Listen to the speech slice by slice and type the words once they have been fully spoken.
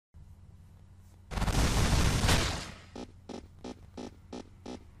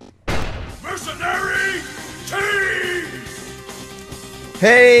Mercenary team!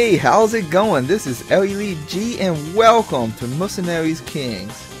 Hey, how's it going? This is Elite G and welcome to Mercenaries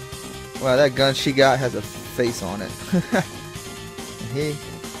Kings. Wow, that gun she got has a face on it.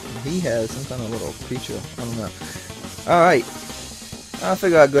 he has some kind of little creature. I don't know. Alright. I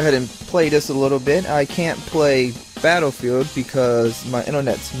figure I'd go ahead and play this a little bit. I can't play Battlefield because my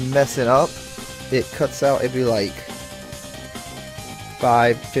internet's messing up. It cuts out every like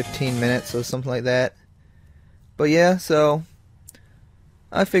 5-15 minutes or something like that. But yeah, so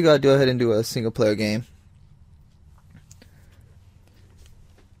I figure I'd go ahead and do a single player game.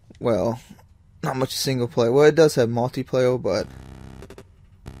 Well, not much single player. Well, it does have multiplayer, but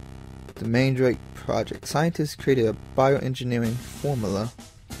the Mercenary project. Scientists created a bioengineering formula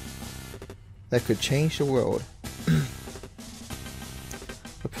that could change the world.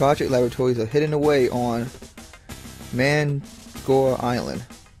 The project laboratories are hidden away on Mangor Island,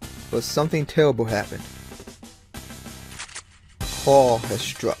 but something terrible happened. Claw has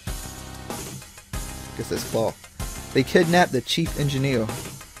struck. Guess that's Claw. They kidnapped the chief engineer,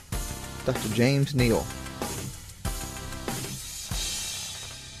 Dr. James Neal.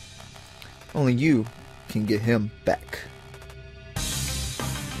 Only you can get him back.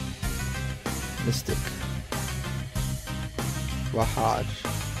 Mystic, Rahaj,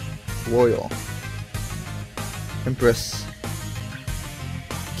 Royal, Empress,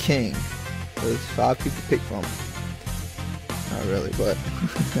 King. There's 5 people to pick from. Not really, but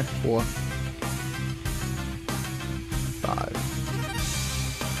 4, 5.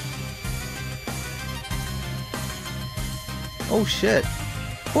 Oh shit!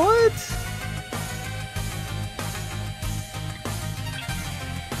 What?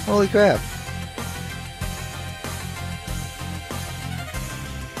 Holy crap!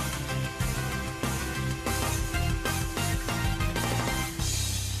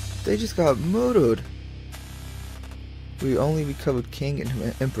 They just got murdered. We only recovered King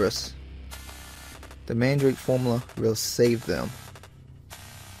and Empress. The Mandrake formula will save them.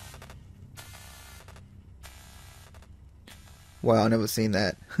 Wow, I never seen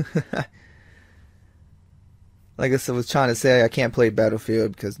that. Like I was trying to say, I can't play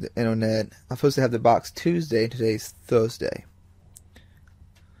Battlefield because the internet. I'm supposed to have the box Tuesday. Today's Thursday.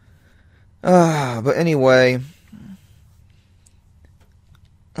 But anyway,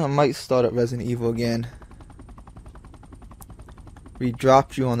 I might start at Resident Evil again. We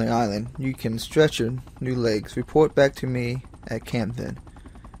dropped you on the island. You can stretch your new legs. Report back to me at camp then.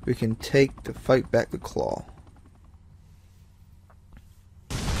 We can take the fight back the Claw.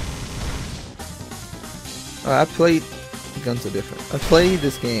 I played... Guns are different. I played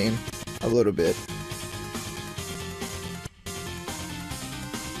this game a little bit.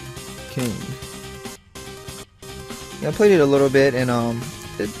 King. Yeah, I played it a little bit and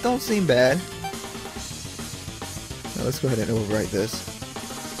it don't seem bad. Now let's go ahead and overwrite this.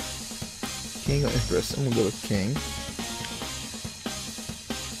 King or Empress? I'm gonna go with King.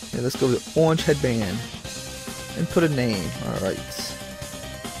 Yeah, let's go with orange headband and put a name. Alright.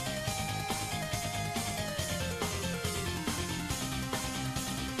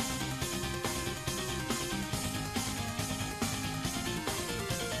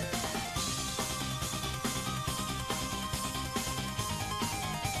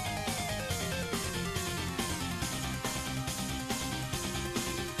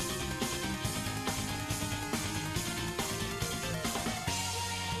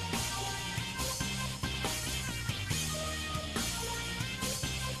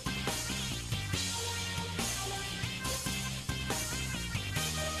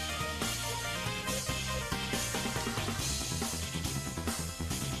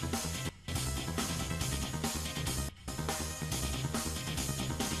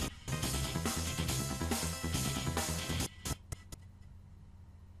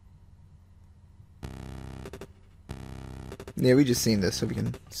 Yeah, we just seen this, so we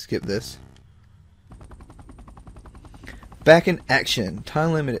can skip this. Back in action.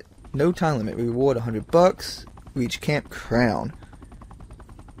 Time limit. No time limit. Reward $100. Reach Camp Crown.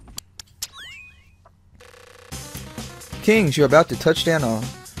 Kings, you're about to touch down on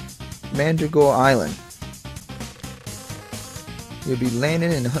Mandragore Island. You'll be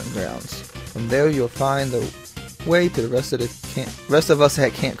landing in the hunting grounds. From there, you'll find the way to the rest of us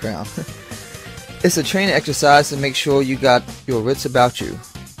at Camp Crown. It's a training exercise to make sure you got your wits about you.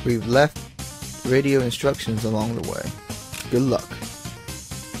 We've left radio instructions along the way. Good luck.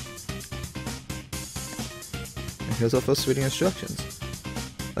 And here's our first radio instructions.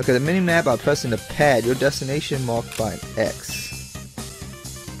 Look at the mini-map by pressing the pad. Your destination marked by an X.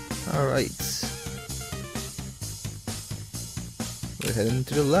 Alright. We're heading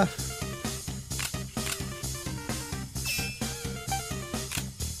to the left.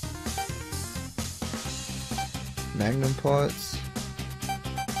 Magnum parts.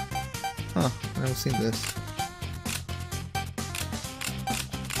 Huh, I've never seen this.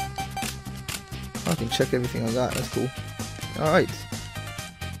 I can check everything I got, that's cool. Alright.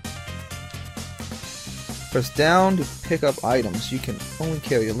 Press down to pick up items. You can only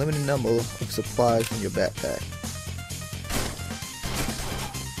carry a limited number of supplies in your backpack.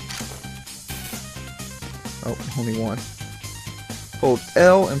 Oh, only one. Hold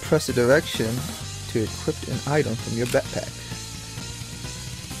L and press the direction to equip an item from your backpack.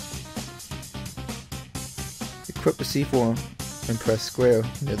 Equip the C4 and press square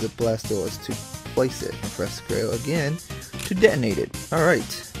near the blast doors to place it, and press square again to detonate it.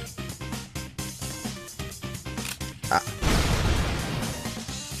 Alright.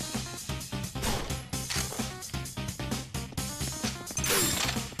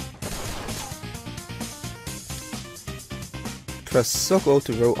 Press circle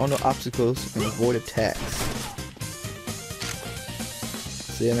to roll under obstacles and avoid attacks.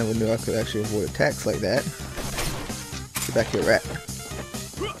 See, I never knew I could actually avoid attacks like that. Get back here, rat.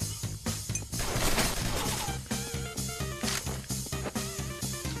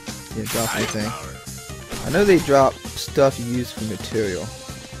 Didn't drop anything. I know they drop stuff you use for material.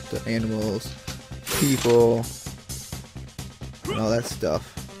 The animals, people, and all that stuff.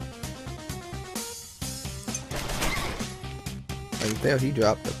 Right there, he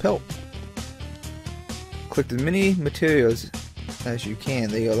dropped a pelt. Collect as many materials as you can.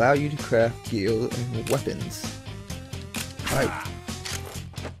 They allow you to craft gear and weapons. Alright.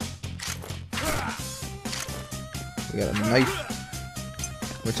 We got a knife,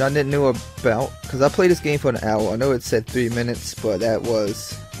 which I didn't know about, because I played this game for an hour. I know it said 3 minutes, but that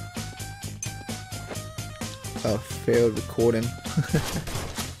was a failed recording.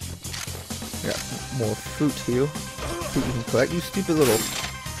 Got more fruit here. Fruit you can collect. You stupid little...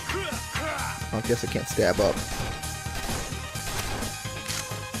 I guess I can't stab up.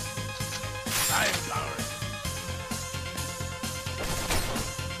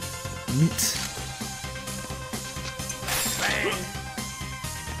 Meat.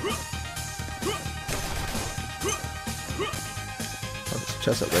 Oh, there's a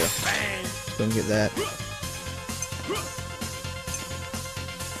chest up there. Just gonna get that.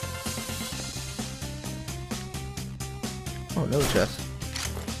 Oh, another chest.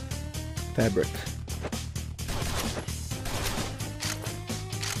 Fabric.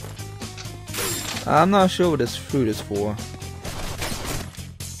 I'm not sure what this fruit is for.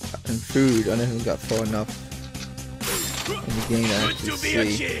 And food, I never got far enough in the game to actually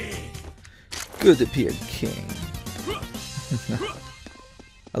see. Good to be a king.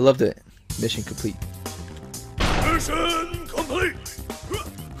 I loved it. Mission complete. Mission complete.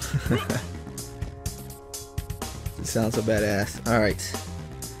 It sounds so badass. Alright.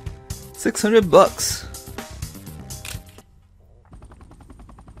 $600.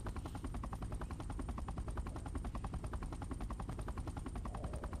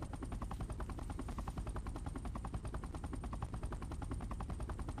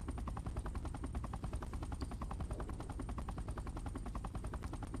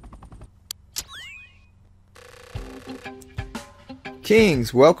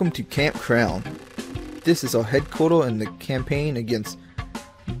 Kings, welcome to Camp Crown. This is our headquarters in the campaign against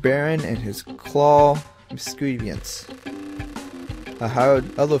Baron and his claw miscreants. I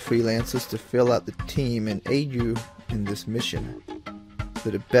hired other freelancers to fill out the team and aid you in this mission.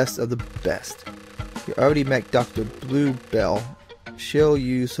 They're the best of the best. You already met Dr. Bluebell. She'll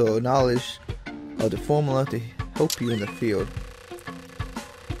use her knowledge of the formula to help you in the field.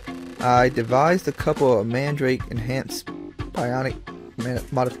 I devised a couple of Mandrake enhanced bionic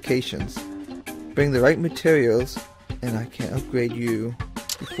modifications. Bring the right materials and I can upgrade you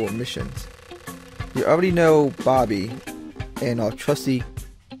before missions. You already know Bobby and our trusty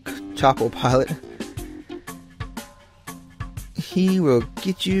chopper pilot. He will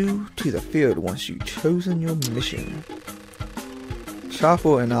get you to the field once you've chosen your mission.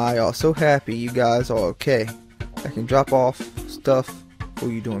 Chopper and I are so happy you guys are okay. I can drop off stuff for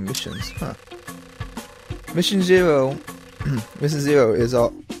you doing missions. Huh. Mission Zero is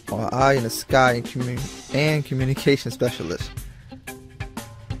our eye in the sky and communication specialist.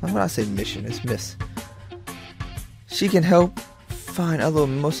 Why would I say mission? It's Miss. She can help find other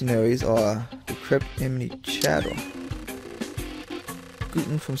mercenaries or decrypt enemy chatter.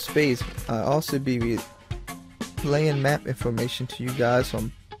 Guten from space. I'll also be relaying map information to you guys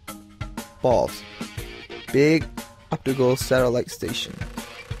from Balls, big optical satellite station.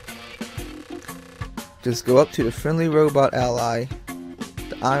 Just go up to the friendly robot ally,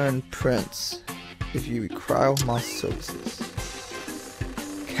 the Iron Prince, if you require my services.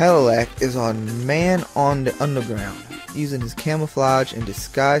 Cadillac is our man on the underground. Using his camouflage and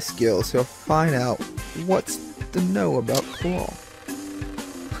disguise skills, he'll find out what's to know about Claw.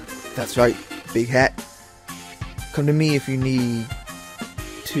 That's right, Big Hat. Come to me if you need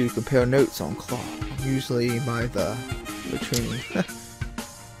to compare notes on Claw. Usually by the latrine.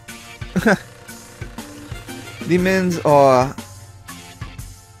 Demons are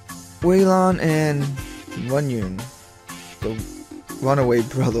Waylon and Runyun, the runaway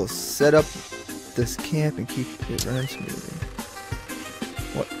brothers. Set up this camp and keep it running smoothly.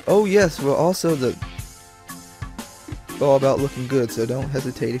 What? Oh yes, we're also all about looking good, so don't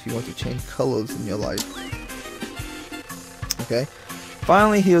hesitate if you want to change colors in your life. Okay.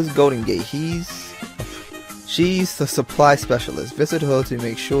 Finally, here's Golden Gate. She's the supply specialist. Visit her to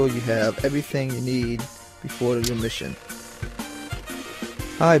make sure you have everything you need before your mission.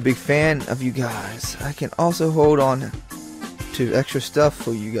 Hi, big fan of you guys. I can also hold on to extra stuff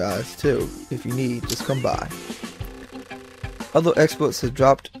for you guys too. If you need, just come by. Other experts have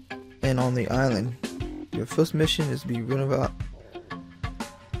dropped in on the island. Your first mission is to be renovation.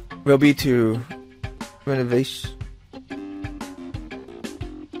 Renovation.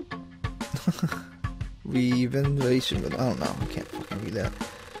 I don't know. I can't fucking read that.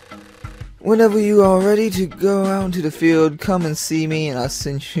 Whenever you are ready to go out into the field, come and see me, and I'll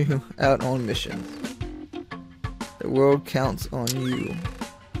send you out on missions. The world counts on you.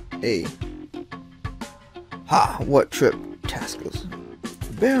 A. Ha! What trip, Taskers?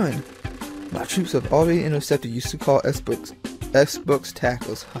 Baron, my troops have already intercepted. Used to call X-Books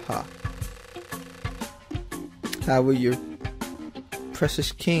tackles. Haha. How will your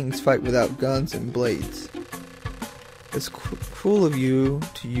precious kings fight without guns and blades? It's cruel of you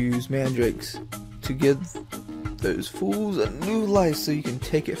to use mandrakes to give those fools a new life so you can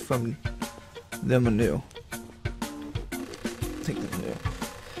take it from them anew.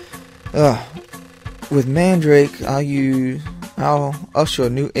 With Mandrake, I'll usher a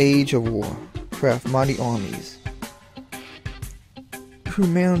new age of war, craft mighty armies.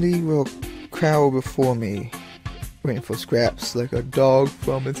 Humanity will cower before me, waiting for scraps like a dog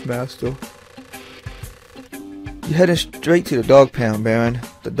from its master. You're heading straight to the dog pound, Baron.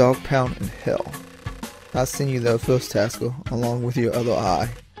 The dog pound in hell. I'll send you the first tasker, along with your other eye.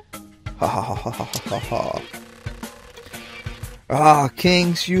 Ha ha ha ha ha ha ha. Ah,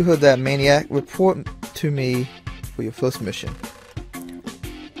 Kings, you heard that maniac. Report to me for your first mission.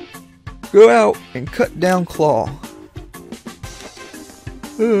 Go out and cut down Claw.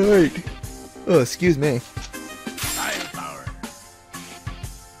 Alright. Oh, excuse me. Firepower.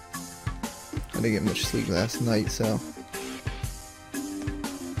 I didn't get much sleep last night, so.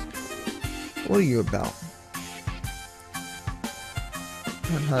 What are you about?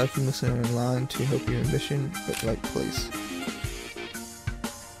 And how if you listen in line to help your mission at the right place.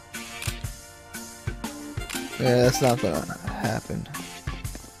 Yeah, that's not gonna happen.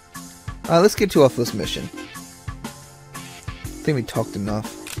 Alright, let's get to our first mission. I think we talked enough.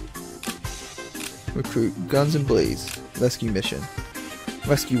 Recruit Guns and Blades. Rescue mission.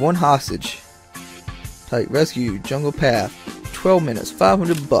 Rescue one hostage. Type rescue Jungle Path. 12 minutes.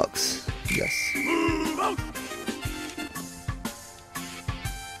 $500. Yes.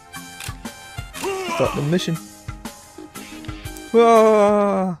 Start the mission.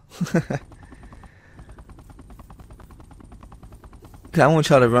 Ah! I want to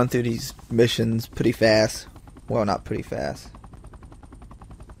try to run through these missions pretty fast. Well, not pretty fast.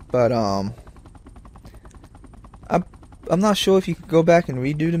 But, I'm not sure if you can go back and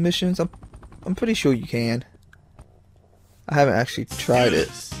redo the missions. I'm pretty sure you can. I haven't actually tried it.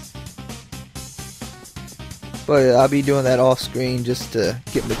 But I'll be doing that off screen just to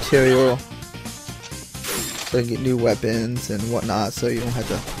get material. So I can get new weapons and whatnot, so you don't have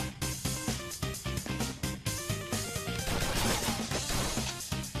to...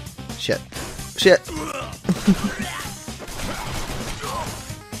 Shit.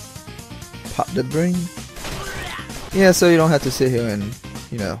 Pop the brain. Yeah, so you don't have to sit here and,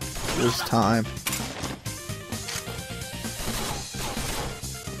 you know, waste time.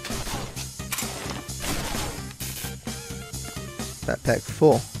 Backpack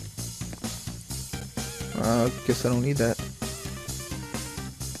full. Guess I don't need that.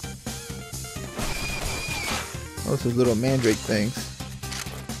 Oh, those little mandrake things.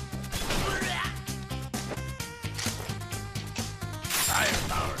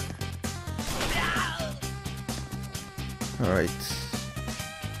 Alright.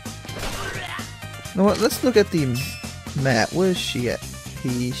 You know what? Let's look at the map. Where is she at?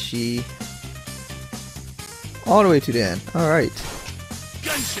 He, she. All the way to the end. Alright.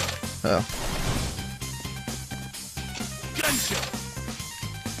 Oh.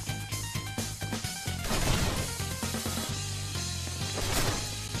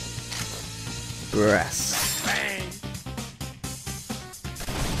 brass. Bang.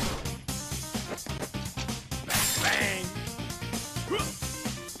 Bang.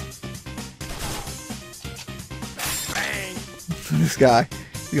 Bang. This guy,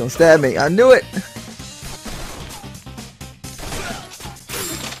 he's gonna stab me. I knew it.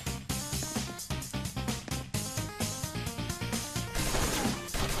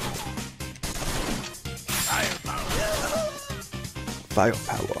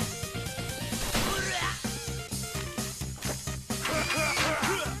 Firepower.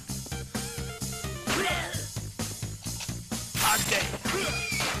 Hot day.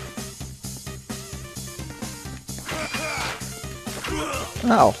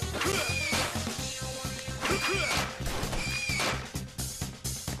 Ow.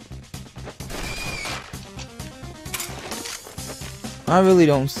 I really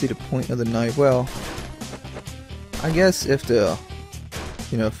don't see the point of the knife. Well, I guess if the,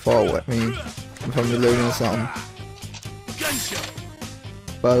 you know, fall at me if I'm reloading or something. Gunshot.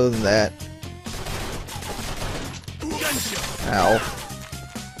 But other than that, Gunshot. ow.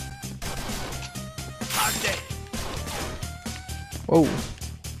 Hot day. Whoa.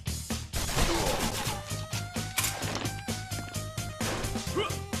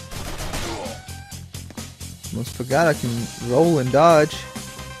 Almost forgot I can roll and dodge.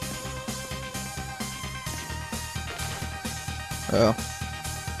 Uh-oh.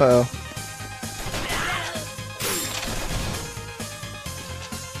 Uh-oh.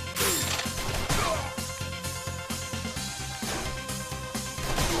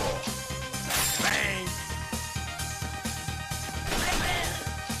 Bang.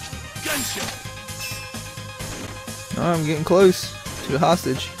 Gunshot. Oh, I'm getting close to the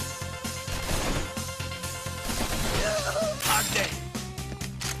hostage. Hot day.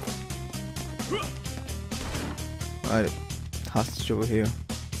 Alright, hostage over here.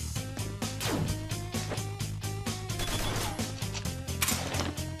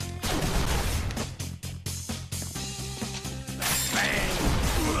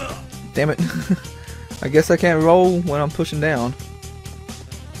 Damn it. I guess I can't roll when I'm pushing down.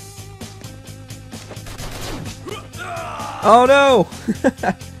 Oh no!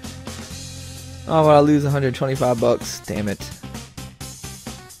 Oh, well, I lose 125 bucks. Damn it.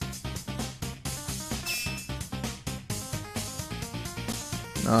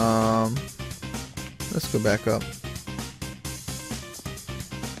 Let's go back up.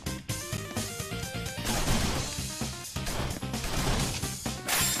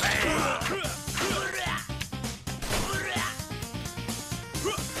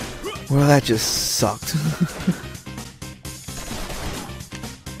 Well, that just sucked.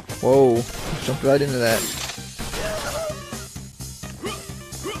 Whoa, jumped right into that.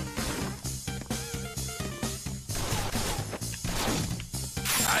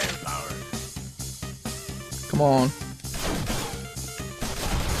 Firepower. Come on.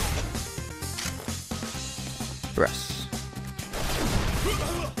 Press.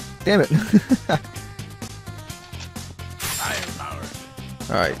 Damn it. Firepower.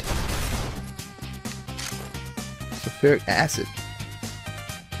 Alright. Sulfuric acid.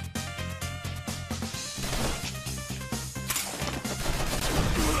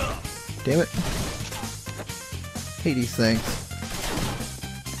 Damn it. Hate these things.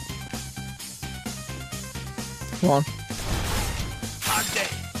 Come on. Hot day.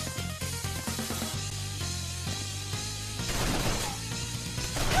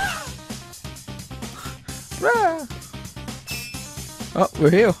 Rah! Oh,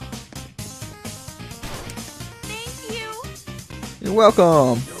 we're here. Thank you. You're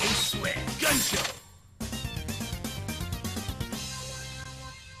welcome. No sweat. Gunshot.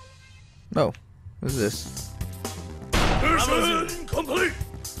 Oh, what's this? Mission complete.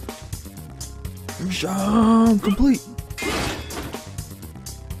 Mission complete.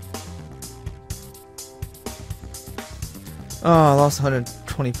 Oh, I lost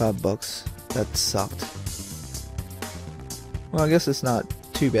 125 bucks. That sucked. Well, I guess it's not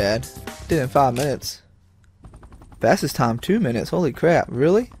too bad. Did it in 5 minutes. Fastest time 2 minutes. Holy crap!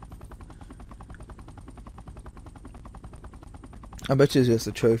 Really? I bet you it's just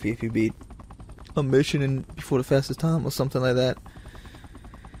a trophy if you beat a mission in before the fastest time or something like that.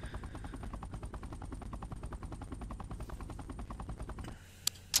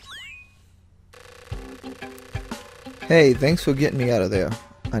 Hey, thanks for getting me out of there.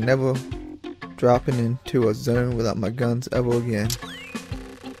 I never dropping into a zone without my guns ever again.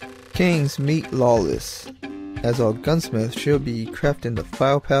 Kings meet lawless. As our gunsmith should be crafting the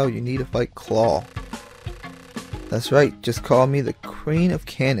firepower you need to fight Claw. That's right, just call me the Queen of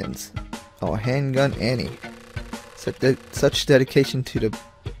Cannons, or Handgun Annie. Such dedication to the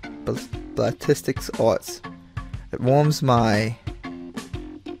Statistics Arts. It warms my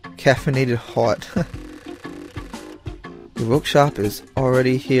caffeinated heart. The workshop is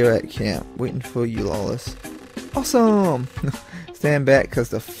already here at camp, waiting for you, Lawless. Awesome! Stand back, cause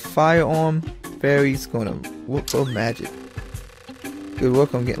the firearm fairy's gonna whoop her magic. Good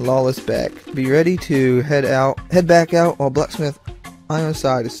work on getting Lawless back. Be ready to head back out, while Blacksmith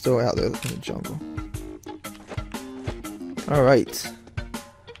Ironside is still out there in the jungle. Alright.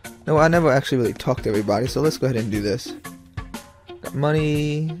 No, I never actually really talked to everybody, so let's go ahead and do this. Got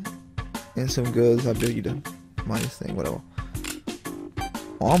money and some goods. I'll build you the minus thing, whatever.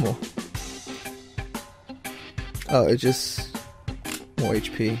 Armor. Oh, it's just more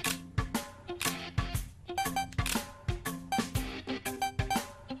HP.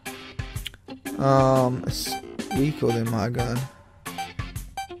 It's weaker than my gun.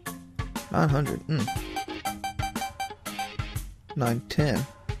 900. 910.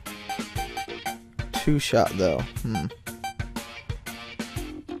 2-shot though.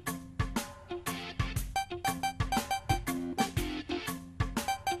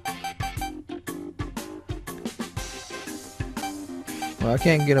 Well, I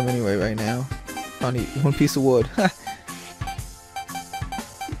can't get them anyway right now. I need one piece of wood. Got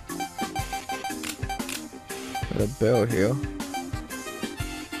a barrel here.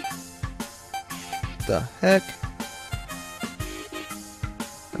 The heck?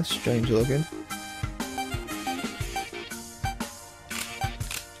 That's strange looking.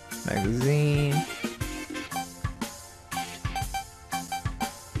 Magazine.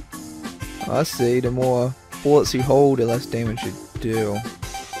 Oh, I see. The more bullets you hold, the less damage you do.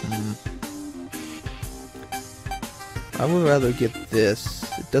 I would rather get this.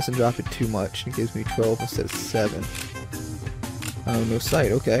 It doesn't drop it too much. It gives me 12 instead of 7. Oh, no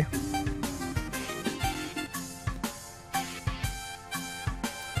sight. Okay.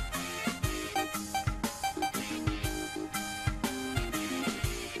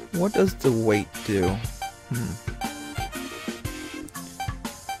 What does the weight do?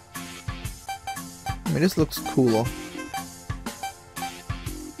 I mean, this looks cooler.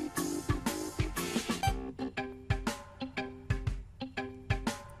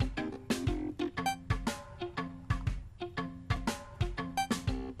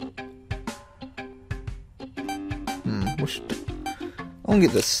 I'm gonna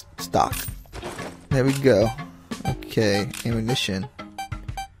get this stock. There we go. Okay, ammunition.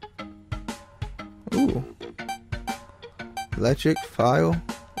 Ooh. Electric, file.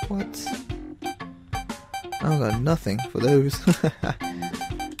 What? I don't got nothing for those.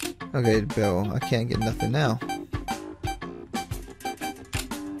 Okay, the barrel. I can't get nothing now.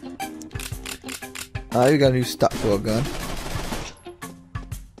 We got a new stock for a gun.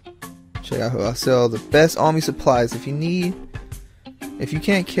 Check out who I sell the best army supplies. If you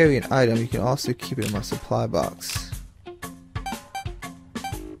can't carry an item, you can also keep it in my supply box.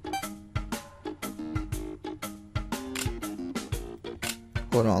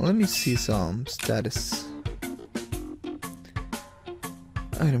 Hold on, let me see some status.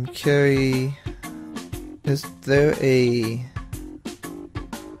 Item carry. Is there a...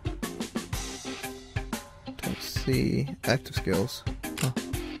 Don't see active skills. Huh.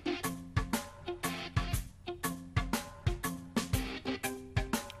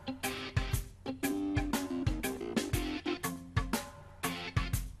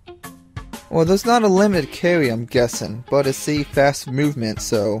 Well, there's not a limited carry, I'm guessing, but it's a fast movement,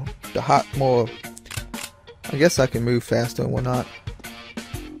 so the hot more. I guess I can move faster and whatnot.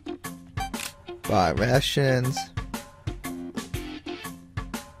 Buy rations.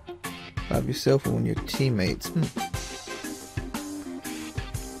 Have yourself and your teammates.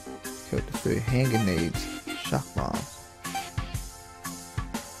 Killed the 3 hand grenades, shock bombs.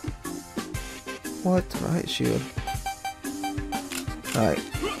 What? Right shield. Alright.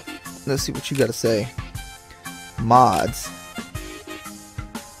 Let's see what you gotta say. Mods.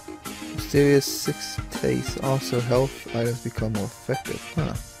 Mysterious 6 taste. Also health items become more effective.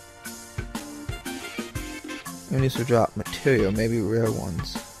 Huh. Enemies will drop material, maybe rare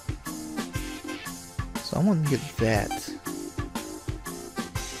ones. So I want to get that.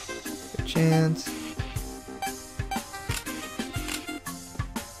 Good chance.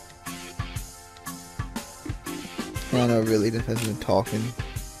 Oh no, really, this hasn't been talking.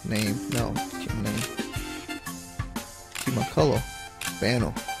 Name. No, keep my name. Keep my color.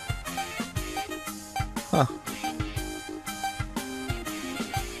 Banner. Huh.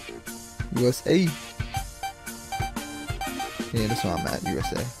 USA. Yeah, that's where I'm at,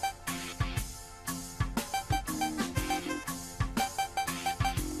 USA.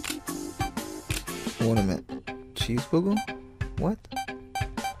 Ornament. Cheeseburger? What?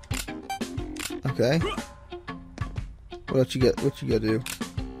 Okay. What else you get? What you gotta do?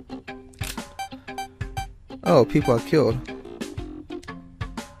 Oh, people are killed.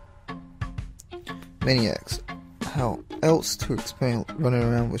 Maniacs. How else to explain running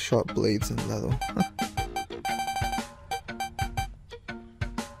around with sharp blades and leather?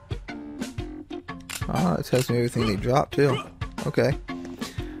 Ah, it tells me everything they dropped too. Okay.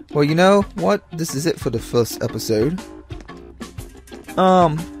 Well, you know what? This is it for the first episode.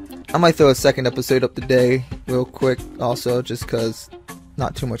 I might throw a second episode up today, real quick, also, just cause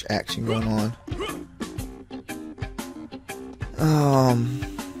not too much action going on.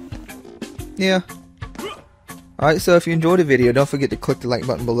 Yeah. Alright, so if you enjoyed the video, don't forget to click the like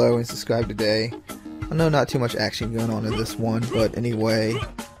button below and subscribe today. I know not too much action going on in this one, but anyway.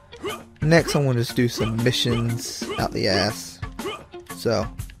 Next, I want to just do some missions out the ass. So,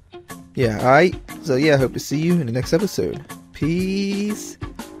 yeah, alright. So, yeah, I hope to see you in the next episode. Peace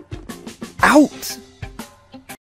out!